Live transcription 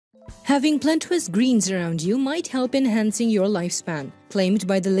Having plenteous greens around you might help enhancing your lifespan, claimed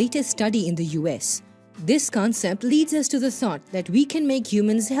by the latest study in the US. This concept leads us to the thought that we can make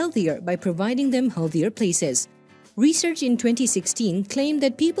humans healthier by providing them healthier places. Research in 2016 claimed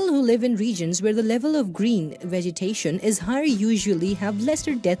that people who live in regions where the level of green vegetation is higher usually have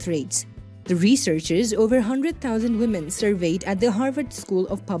lesser death rates. The researchers, over 100,000 women surveyed at the Harvard School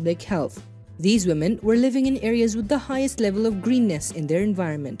of Public Health. These women were living in areas with the highest level of greenness in their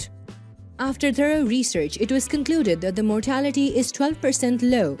environment. After thorough research, it was concluded that the mortality is 12%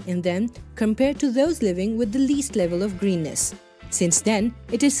 low in them compared to those living with the least level of greenness. Since then,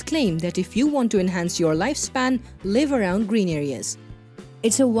 it is claimed that if you want to enhance your lifespan, live around green areas.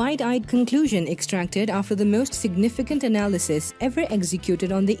 It's a wide-eyed conclusion extracted after the most significant analysis ever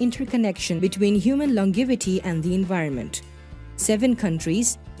executed on the interconnection between human longevity and the environment. 7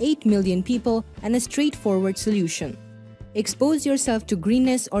 countries, 8 million people, and a straightforward solution. Expose yourself to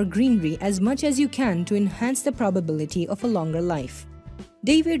greenness or greenery as much as you can to enhance the probability of a longer life.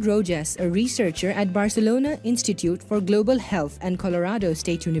 David Rojas, a researcher at Barcelona Institute for Global Health and Colorado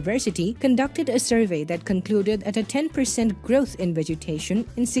State University, conducted a survey that concluded that a 10% growth in vegetation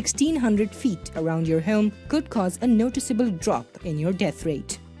in 1,600 feet around your home could cause a noticeable drop in your death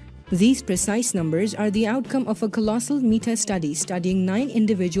rate. These precise numbers are the outcome of a colossal meta-study studying 9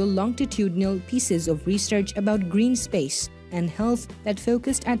 individual longitudinal pieces of research about green space and health that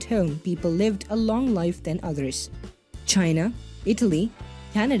focused at home people lived a long life than others. China, Italy,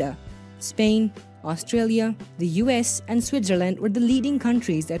 Canada, Spain, Australia, the US, and Switzerland were the leading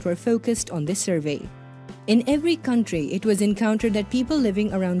countries that were focused on this survey. In every country, it was encountered that people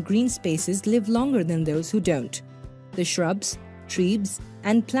living around green spaces live longer than those who don't. The shrubs, trees,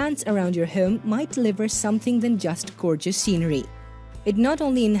 and plants around your home might deliver something than just gorgeous scenery. It not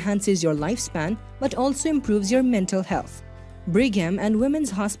only enhances your lifespan, but also improves your mental health. Brigham and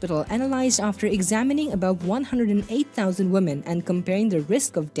Women's Hospital analyzed after examining about 108,000 women and comparing the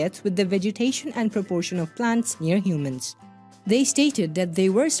risk of death with the vegetation and proportion of plants near humans. They stated that they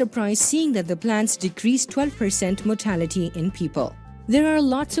were surprised seeing that the plants decreased 12% mortality in people. There are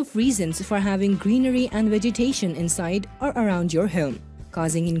lots of reasons for having greenery and vegetation inside or around your home,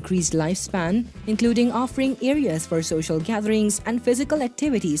 causing increased lifespan, including offering areas for social gatherings and physical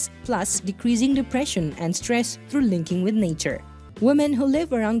activities, plus decreasing depression and stress through linking with nature. Women who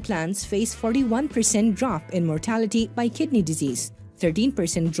live around plants face 41% drop in mortality by kidney disease,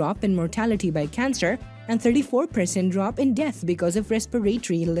 13% drop in mortality by cancer, and 34% drop in death because of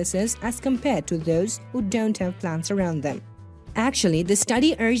respiratory illnesses as compared to those who don't have plants around them. Actually, the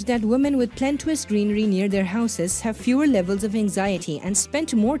study urged that women with plenteous greenery near their houses have fewer levels of anxiety and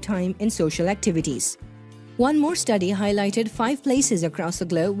spent more time in social activities. One more study highlighted 5 places across the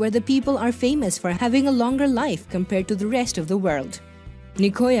globe where the people are famous for having a longer life compared to the rest of the world.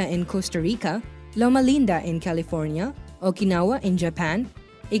 Nicoya in Costa Rica, Loma Linda in California, Okinawa in Japan,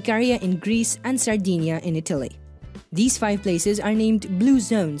 Icaria in Greece, and Sardinia in Italy. These 5 places are named blue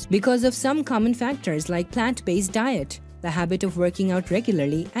zones because of some common factors like plant-based diet, the habit of working out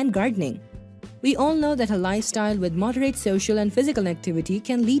regularly, and gardening. We all know that a lifestyle with moderate social and physical activity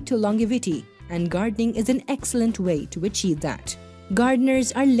can lead to longevity, and gardening is an excellent way to achieve that.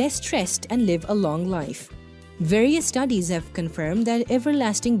 Gardeners are less stressed and live a long life. Various studies have confirmed the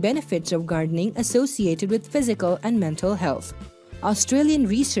everlasting benefits of gardening associated with physical and mental health. Australian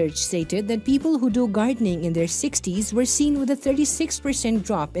research stated that people who do gardening in their 60s were seen with a 36%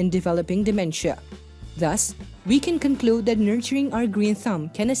 drop in developing dementia. Thus, we can conclude that nurturing our green thumb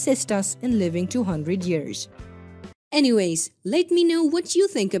can assist us in living to 100 years. Anyways, let me know what you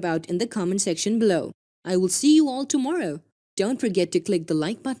think about in the comment section below. I will see you all tomorrow. Don't forget to click the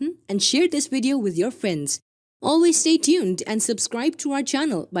like button and share this video with your friends. Always stay tuned and subscribe to our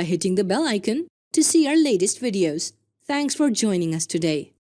channel by hitting the bell icon to see our latest videos. Thanks for joining us today.